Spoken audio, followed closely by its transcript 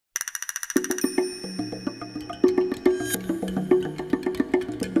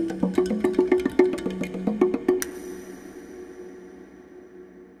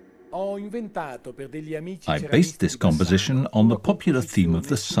I based this composition on the popular theme of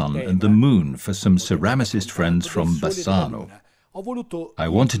the sun and the moon for some ceramicist friends from Bassano. I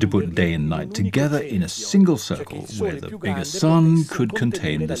wanted to put day and night together in a single circle where the bigger sun could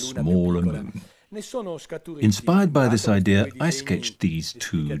contain the smaller moon. Inspired by this idea, I sketched these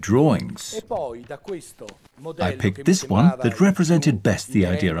two drawings. I picked this one that represented best the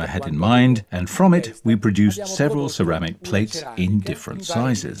idea I had in mind, and from it we produced several ceramic plates in different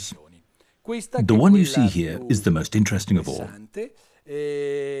sizes. The one you see here is the most interesting of all.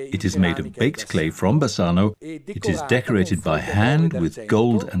 It is made of baked clay from Bassano. It is decorated by hand with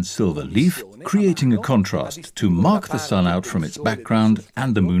gold and silver leaf, creating a contrast to mark the sun out from its background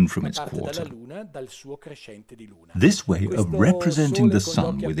and the moon from its quarter. This way of representing the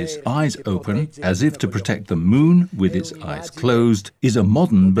sun with its eyes open, as if to protect the moon with its eyes closed, is a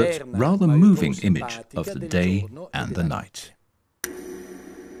modern but rather moving image of the day and the night.